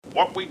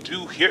What we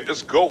do here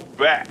is go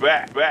back.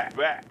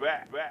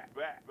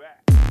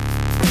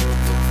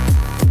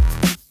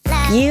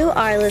 You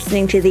are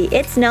listening to the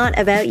It's Not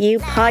About You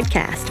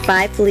podcast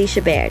by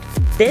Felicia Baird.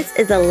 This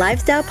is a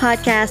lifestyle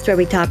podcast where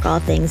we talk all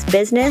things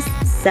business,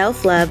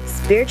 self-love,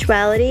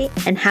 spirituality,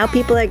 and how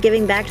people are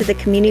giving back to the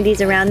communities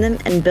around them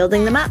and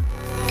building them up,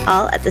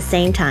 all at the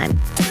same time.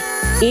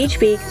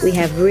 Each week, we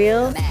have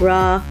real,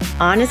 raw,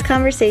 honest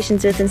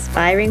conversations with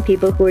inspiring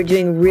people who are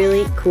doing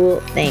really cool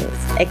things,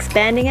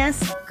 expanding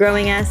us,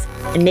 growing us,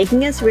 and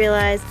making us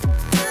realize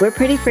we're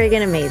pretty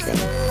friggin' amazing.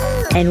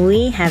 And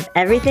we have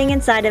everything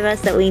inside of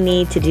us that we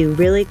need to do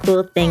really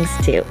cool things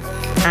too.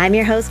 I'm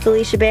your host,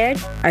 Felicia Baird.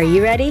 Are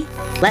you ready?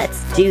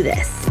 Let's do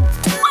this.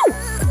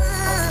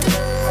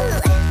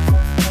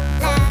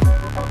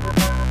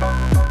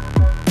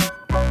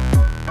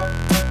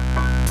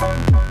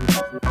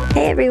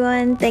 Hey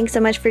everyone, thanks so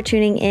much for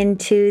tuning in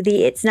to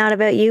the It's Not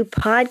About You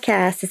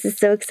podcast. This is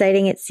so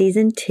exciting. It's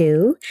season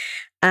 2.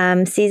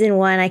 Season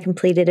 1 I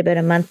completed about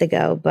a month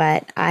ago,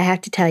 but I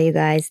have to tell you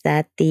guys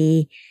that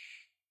the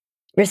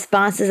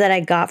responses that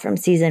I got from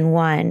season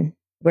 1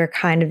 were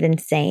kind of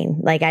insane.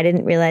 Like, I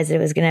didn't realize that it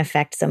was going to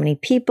affect so many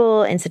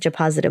people in such a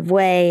positive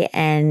way.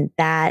 And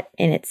that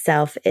in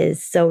itself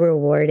is so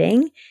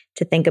rewarding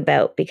to think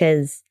about,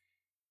 because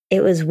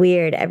it was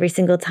weird every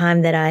single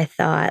time that I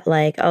thought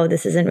like, oh,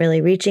 this isn't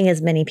really reaching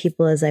as many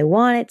people as I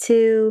want it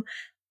to,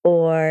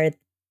 or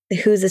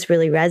who's this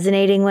really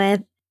resonating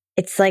with?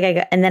 It's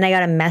like and then I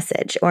got a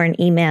message or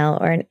an email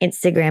or an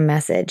Instagram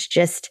message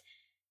just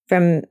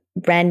from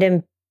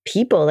random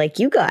people like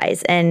you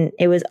guys. And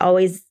it was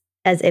always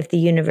as if the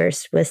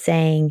universe was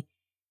saying,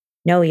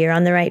 no, you're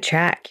on the right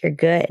track. You're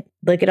good.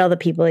 Look at all the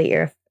people that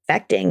you're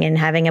affecting and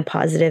having a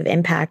positive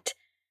impact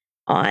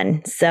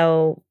on.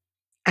 So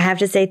I have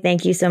to say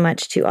thank you so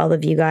much to all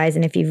of you guys.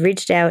 And if you've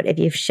reached out, if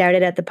you've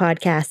shouted at the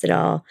podcast at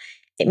all,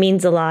 it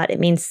means a lot. It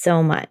means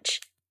so much.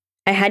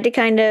 I had to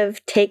kind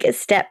of take a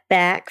step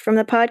back from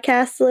the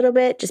podcast a little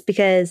bit just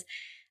because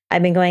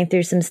I've been going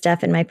through some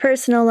stuff in my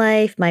personal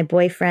life. My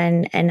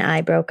boyfriend and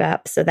I broke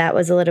up, so that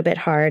was a little bit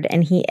hard.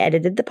 And he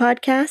edited the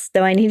podcast,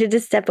 so I needed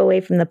to step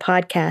away from the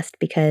podcast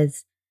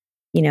because,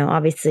 you know,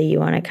 obviously you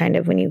want to kind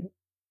of, when you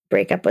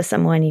break up with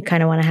someone, you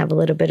kind of want to have a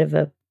little bit of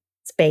a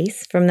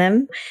space from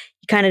them.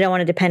 You kind of don't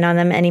want to depend on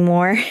them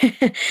anymore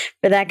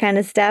for that kind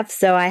of stuff.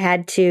 So I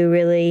had to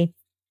really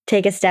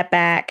take a step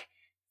back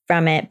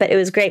from it. But it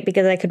was great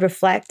because I could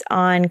reflect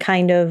on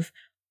kind of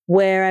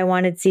where I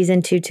wanted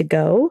season 2 to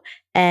go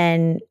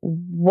and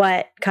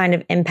what kind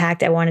of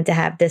impact I wanted to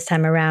have this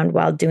time around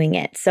while doing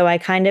it. So I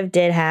kind of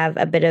did have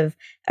a bit of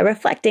a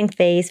reflecting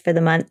phase for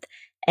the month,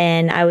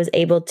 and I was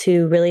able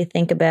to really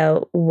think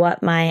about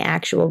what my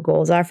actual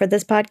goals are for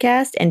this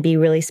podcast and be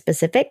really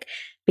specific.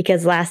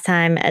 Because last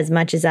time, as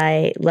much as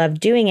I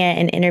loved doing it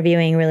and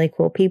interviewing really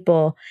cool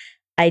people,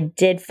 I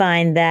did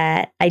find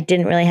that I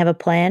didn't really have a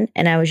plan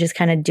and I was just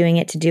kind of doing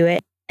it to do it.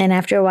 And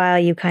after a while,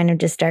 you kind of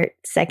just start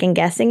second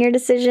guessing your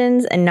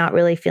decisions and not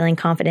really feeling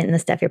confident in the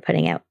stuff you're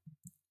putting out.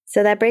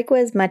 So that break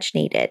was much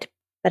needed.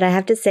 But I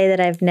have to say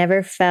that I've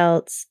never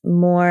felt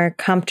more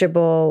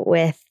comfortable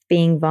with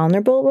being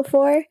vulnerable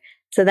before.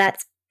 So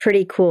that's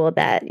pretty cool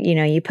that, you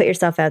know, you put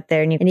yourself out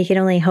there and you can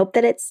only hope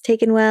that it's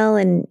taken well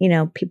and, you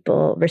know,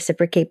 people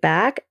reciprocate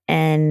back,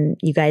 and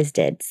you guys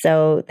did.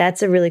 So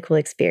that's a really cool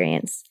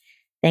experience.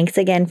 Thanks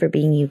again for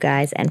being you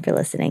guys and for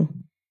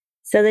listening.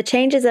 So the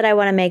changes that I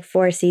want to make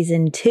for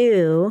season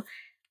 2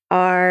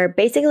 are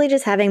basically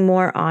just having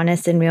more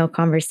honest and real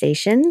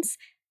conversations.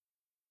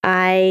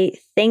 I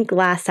think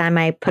last time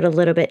I put a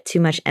little bit too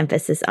much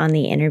emphasis on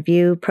the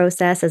interview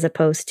process as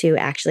opposed to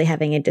actually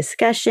having a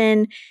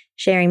discussion,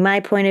 sharing my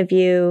point of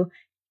view,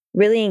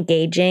 really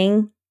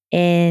engaging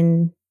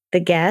in the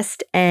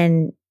guest,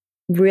 and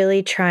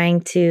really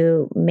trying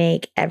to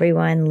make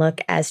everyone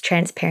look as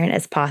transparent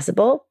as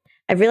possible.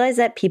 I've realized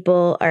that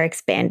people are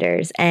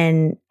expanders.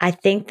 And I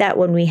think that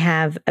when we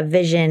have a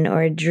vision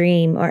or a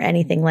dream or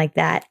anything like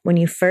that, when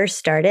you first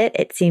start it,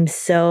 it seems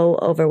so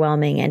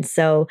overwhelming and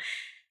so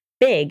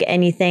big.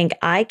 And you think,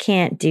 I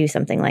can't do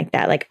something like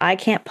that. Like, I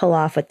can't pull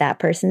off what that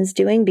person's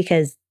doing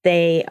because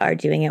they are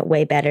doing it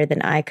way better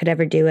than I could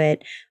ever do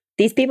it.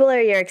 These people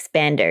are your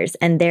expanders,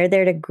 and they're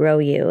there to grow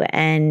you.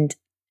 And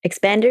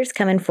expanders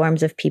come in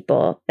forms of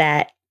people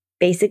that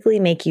basically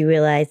make you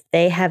realize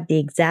they have the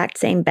exact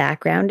same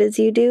background as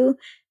you do.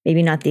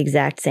 Maybe not the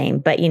exact same,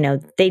 but, you know,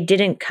 they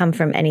didn't come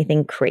from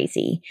anything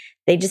crazy.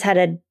 They just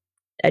had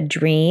a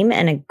dream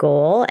and a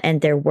goal,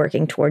 and they're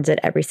working towards it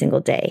every single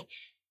day.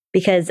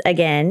 Because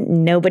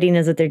again, nobody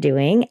knows what they're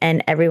doing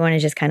and everyone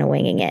is just kind of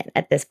winging it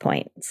at this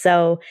point.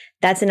 So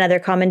that's another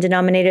common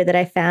denominator that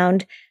I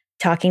found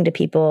talking to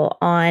people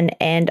on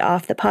and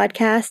off the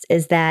podcast,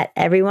 is that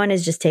everyone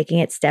is just taking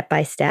it step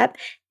by step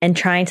and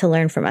trying to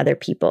learn from other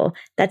people.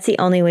 That's the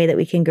only way that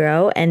we can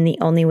grow, and the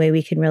only way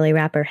we can really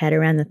wrap our head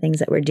around the things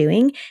that we're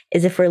doing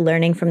is if we're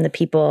learning from the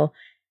people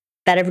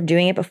that are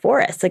doing it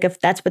before us. Like if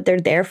that's what they're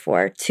there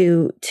for,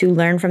 to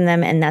learn from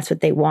them, and that's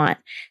what they want.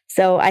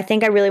 So I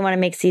think I really want to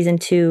make season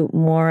 2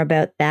 more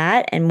about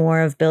that and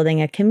more of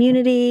building a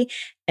community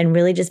and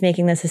really just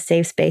making this a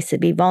safe space to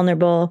be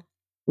vulnerable,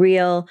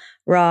 real,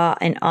 raw,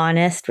 and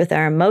honest with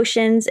our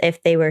emotions.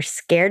 If they were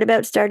scared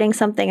about starting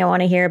something, I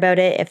want to hear about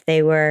it. If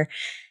they were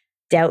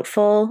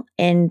doubtful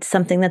in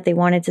something that they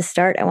wanted to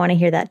start, I want to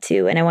hear that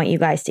too. And I want you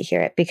guys to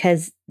hear it,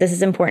 because this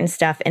is important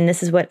stuff. And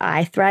this is what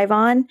I thrive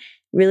on,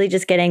 really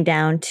just getting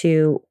down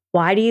to,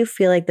 why do you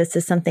feel like this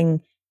is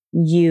something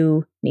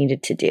you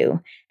needed to do?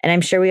 And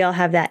I'm sure we all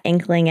have that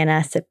inkling in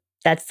us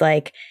that's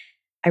like,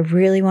 I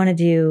really want to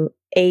do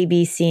A,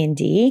 B, C, and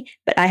D,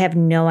 but I have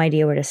no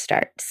idea where to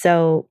start.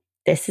 So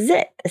this is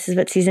it. This is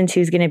what season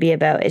 2 is going to be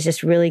about, is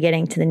just really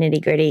getting to the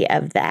nitty gritty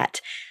of that.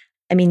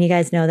 I mean, you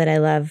guys know that I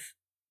love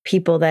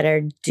people that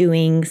are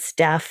doing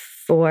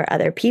stuff for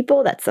other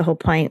people. That's the whole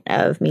point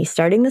of me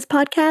starting this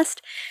podcast.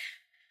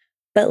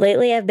 But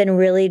lately, I've been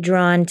really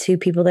drawn to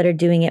people that are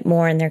doing it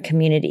more in their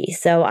community.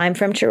 So I'm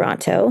from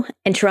Toronto,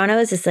 and Toronto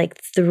is this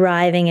like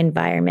thriving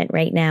environment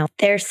right now.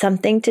 There's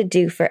something to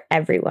do for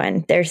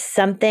everyone. There's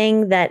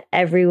something that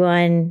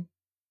everyone,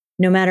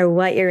 no matter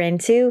what you're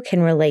into, can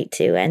relate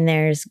to. And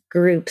there's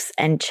groups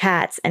and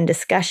chats and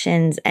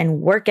discussions and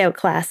workout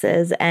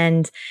classes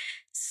and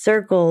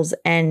circles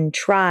and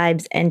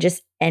tribes and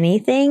just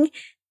anything.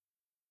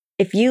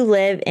 If you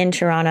live in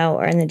Toronto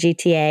or in the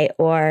GTA,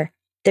 or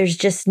there's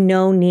just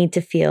no need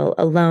to feel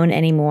alone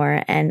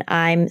anymore. And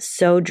I'm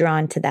so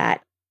drawn to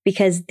that,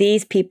 because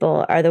these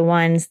people are the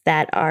ones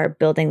that are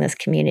building this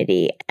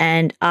community.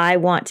 And I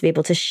want to be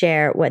able to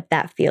share what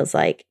that feels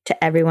like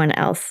to everyone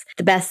else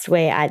the best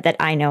way that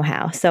I know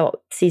how. So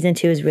season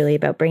 2 is really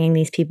about bringing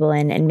these people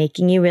in and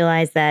making you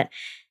realize that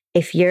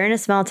if you're in a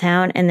small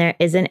town and there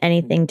isn't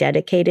anything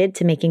dedicated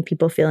to making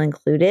people feel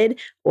included,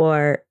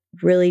 or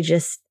really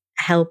just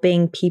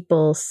helping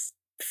people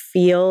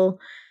feel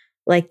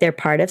like they're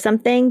part of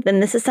something,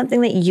 then this is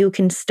something that you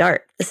can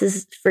start. This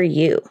is for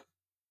you.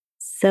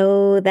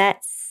 So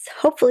that's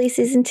hopefully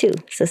season 2.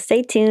 So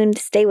stay tuned,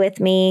 stay with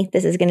me.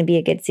 This is going to be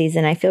a good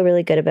season. I feel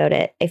really good about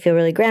it. I feel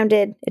really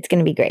grounded. It's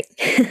going to be great.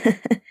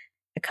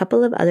 A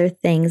couple of other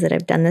things that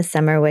I've done this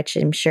summer, which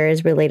I'm sure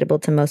is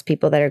relatable to most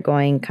people that are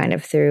going kind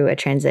of through a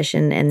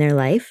transition in their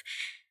life,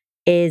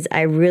 is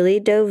I really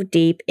dove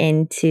deep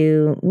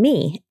into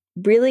me.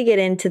 Really get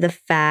into the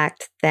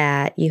fact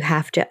that you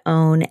have to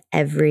own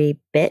every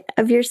bit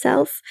of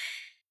yourself,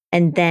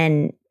 and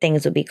then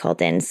things will be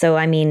called in. So,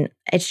 I mean,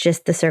 it's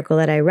just the circle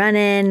that I run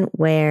in,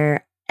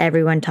 where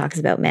everyone talks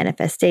about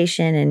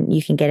manifestation and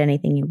you can get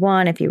anything you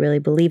want if you really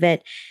believe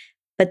it.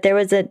 But there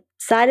was a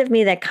side of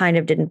me that kind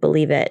of didn't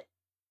believe it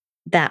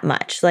that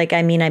much. Like,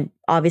 I mean, I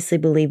obviously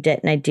believed it,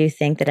 and I do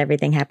think that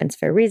everything happens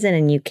for a reason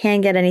and you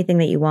can get anything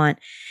that you want.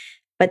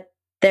 But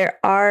there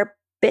are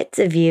bits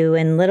of you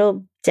and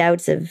little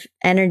doubts of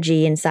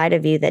energy inside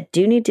of you that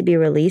do need to be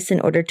released in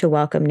order to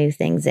welcome new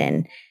things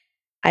in.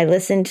 I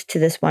listened to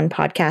this one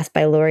podcast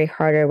by Lori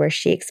Harder where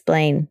she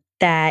explained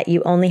that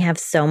you only have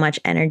so much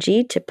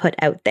energy to put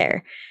out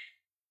there.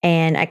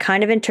 And I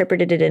kind of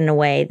interpreted it in a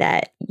way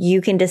that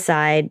you can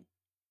decide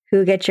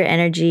who gets your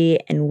energy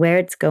and where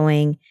it's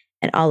going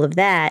and all of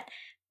that.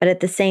 But at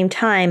the same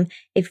time,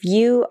 if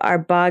you are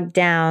bogged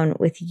down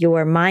with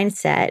your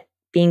mindset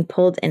being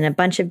pulled in a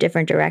bunch of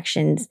different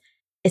directions,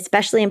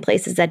 especially in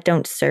places that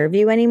don't serve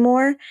you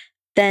anymore,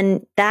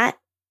 then that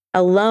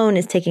alone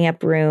is taking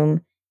up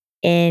room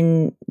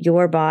in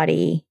your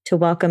body to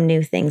welcome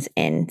new things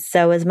in.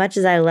 So as much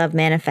as I love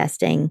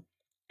manifesting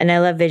and I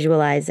love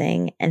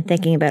visualizing and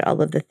thinking about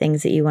all of the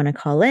things that you want to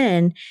call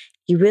in,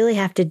 you really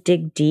have to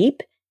dig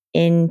deep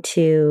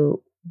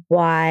into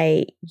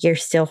why you're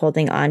still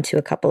holding on to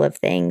a couple of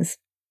things.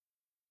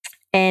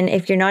 And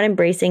if you're not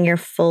embracing your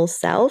full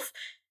self,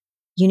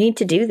 you need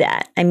to do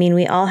that. I mean,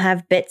 we all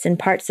have bits and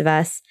parts of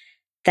us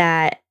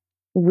that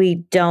we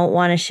don't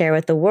want to share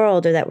with the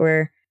world, or that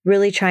we're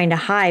really trying to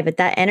hide, but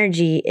that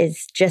energy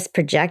is just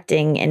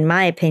projecting, in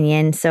my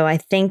opinion. So I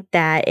think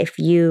that if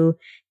you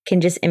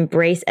can just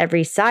embrace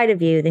every side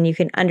of you, then you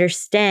can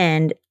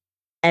understand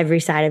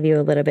every side of you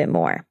a little bit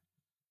more.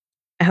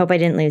 I hope I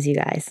didn't lose you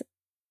guys.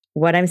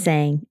 What I'm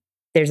saying,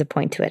 there's a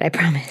point to it, I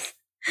promise.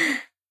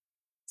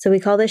 So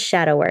we call this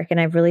shadow work, and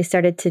I've really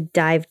started to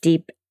dive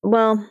deep.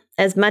 Well,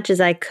 as much as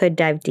I could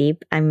dive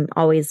deep, I'm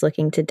always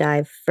looking to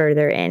dive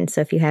further in.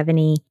 So if you have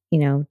any,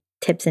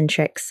 tips and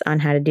tricks on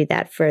how to do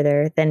that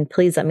further, then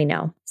please let me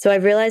know. So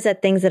I've realized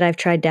that things that I've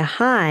tried to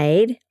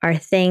hide are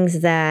things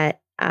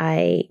that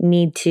I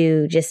need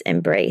to just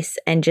embrace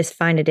and just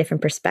find a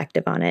different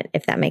perspective on it,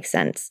 if that makes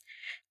sense.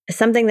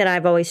 Something that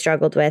I've always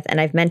struggled with, and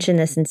I've mentioned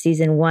this in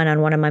season 1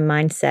 on one of my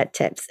mindset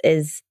tips,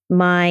 is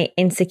my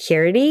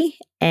insecurity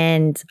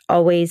and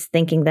always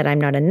thinking that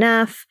I'm not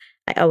enough.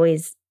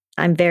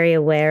 I'm very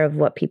aware of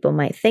what people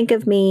might think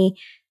of me.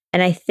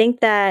 And I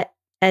think that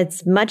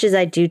as much as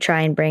I do try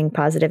and bring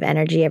positive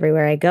energy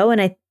everywhere I go,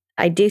 and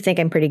I do think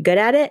I'm pretty good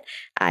at it,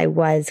 I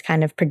was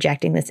kind of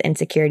projecting this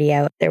insecurity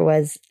out. There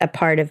was a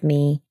part of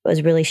me that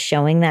was really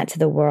showing that to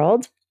the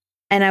world.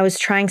 And I was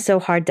trying so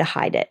hard to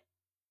hide it.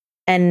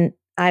 And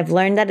I've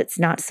learned that it's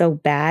not so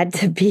bad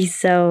to be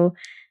so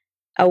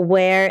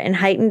aware and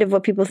heightened of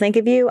what people think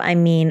of you. I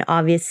mean,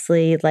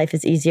 obviously, life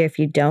is easier if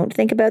you don't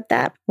think about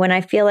that. When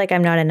I feel like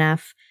I'm not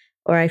enough,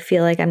 or I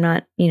feel like I'm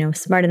not,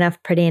 smart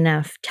enough, pretty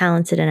enough,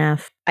 talented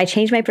enough, I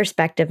change my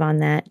perspective on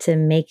that to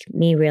make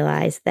me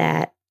realize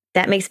that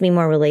that makes me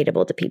more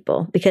relatable to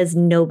people, because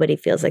nobody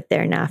feels like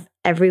they're enough.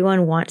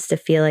 Everyone wants to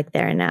feel like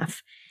they're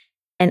enough.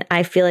 And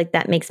I feel like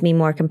that makes me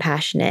more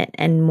compassionate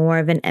and more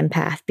of an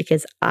empath,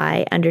 because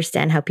I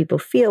understand how people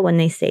feel when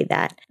they say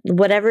that.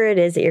 Whatever it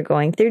is that you're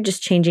going through,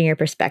 just changing your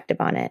perspective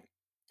on it.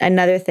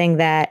 Another thing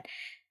that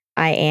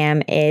I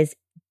am is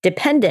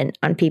dependent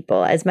on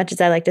people. As much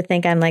as I like to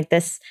think I'm like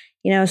this,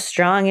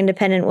 strong,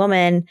 independent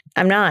woman,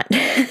 I'm not.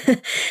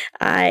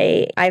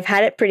 I've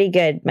had it pretty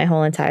good my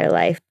whole entire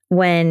life.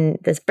 When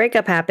this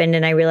breakup happened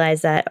and I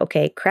realized that,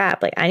 okay,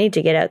 crap, like I need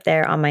to get out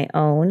there on my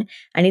own.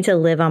 I need to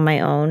live on my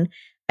own.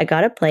 I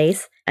got a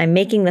place. I'm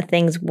making the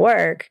things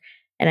work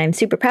and I'm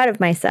super proud of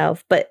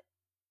myself. But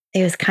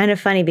it was kind of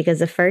funny because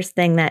the first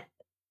thing that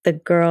the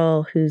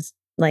girl who's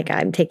like,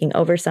 I'm taking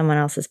over someone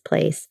else's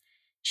place,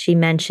 she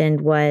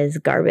mentioned was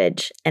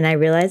garbage. And I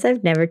realized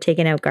I've never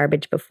taken out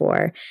garbage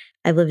before.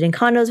 I've lived in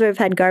condos where I've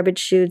had garbage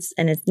chutes,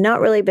 and it's not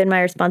really been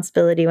my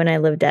responsibility when I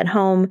lived at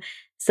home.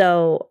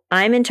 So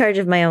I'm in charge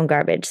of my own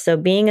garbage. So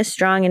being a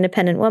strong,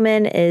 independent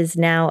woman is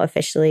now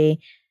officially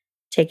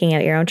taking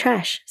out your own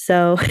trash.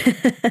 So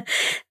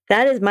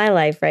that is my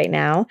life right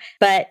now.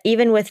 But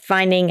even with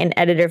finding an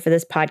editor for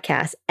this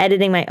podcast,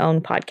 editing my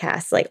own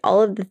podcast, like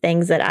all of the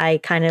things that I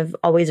kind of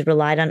always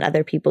relied on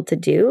other people to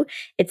do,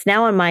 it's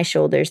now on my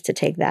shoulders to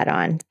take that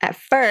on. At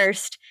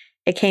first,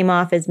 it came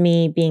off as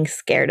me being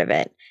scared of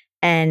it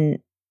and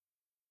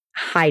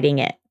hiding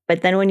it.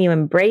 But then when you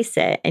embrace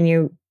it and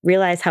you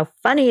realize how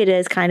funny it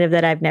is kind of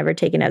that I've never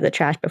taken out the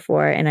trash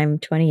before and I'm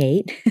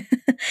 28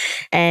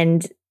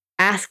 and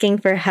asking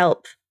for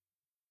help.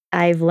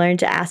 I've learned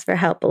to ask for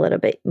help a little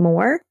bit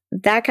more.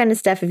 That kind of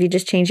stuff, if you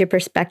just change your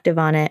perspective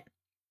on it,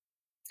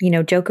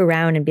 joke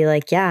around and be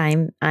like, yeah,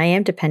 I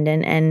am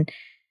dependent and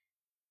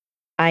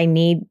I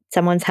need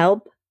someone's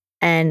help.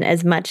 And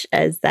as much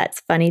as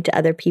that's funny to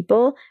other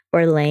people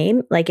or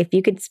lame, like if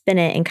you could spin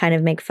it and kind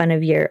of make fun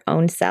of your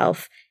own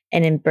self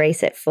and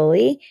embrace it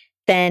fully,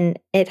 then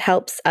it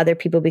helps other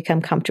people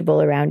become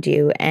comfortable around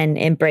you and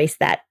embrace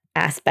that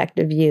aspect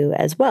of you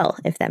as well,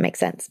 if that makes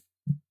sense.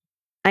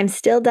 I'm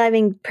still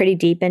diving pretty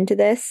deep into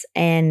this,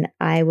 and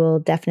I will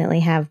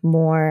definitely have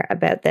more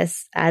about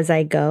this as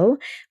I go.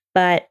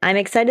 But I'm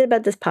excited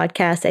about this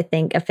podcast, I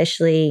think,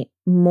 officially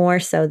more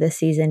so this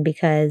season,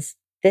 because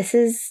this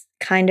is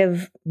kind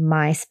of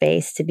my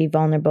space to be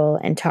vulnerable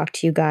and talk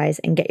to you guys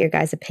and get your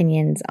guys'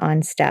 opinions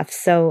on stuff.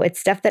 So it's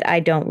stuff that I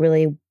don't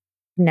really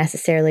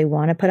necessarily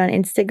want to put on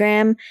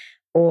Instagram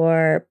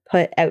or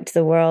put out to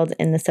the world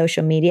in the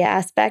social media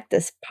aspect.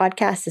 This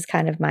podcast is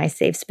kind of my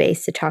safe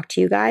space to talk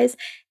to you guys,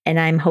 and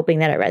I'm hoping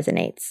that it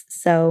resonates.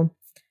 So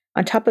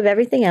on top of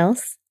everything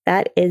else,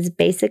 that is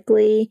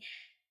basically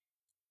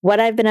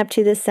what I've been up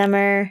to this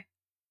summer,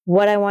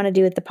 what I want to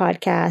do with the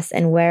podcast,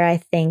 and where I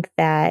think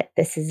that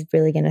this is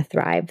really going to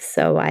thrive.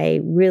 So I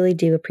really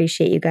do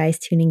appreciate you guys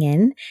tuning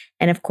in.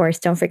 And of course,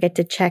 don't forget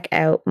to check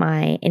out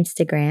my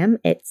Instagram.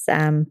 It's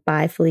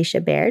by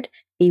Felicia Baird,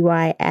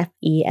 ByFelicia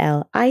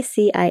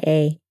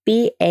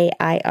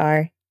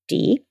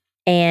Baird.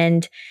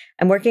 And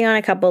I'm working on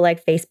a couple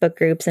like Facebook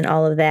groups and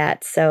all of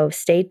that. So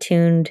stay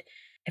tuned.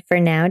 For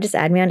now, just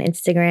add me on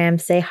Instagram,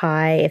 say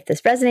hi if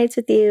this resonates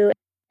with you,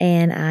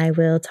 and I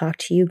will talk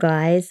to you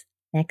guys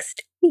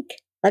next week.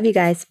 Love you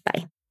guys.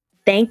 Bye.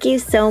 Thank you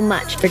so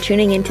much for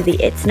tuning into the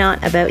It's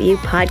Not About You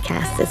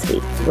podcast this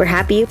week. We're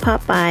happy you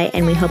popped by,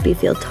 and we hope you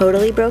feel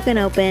totally broken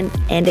open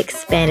and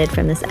expanded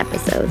from this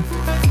episode.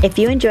 If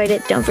you enjoyed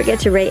it, don't forget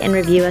to rate and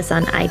review us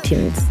on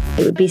iTunes.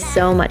 It would be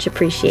so much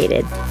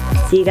appreciated.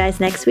 See you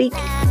guys next week.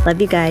 Love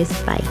you guys.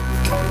 Bye.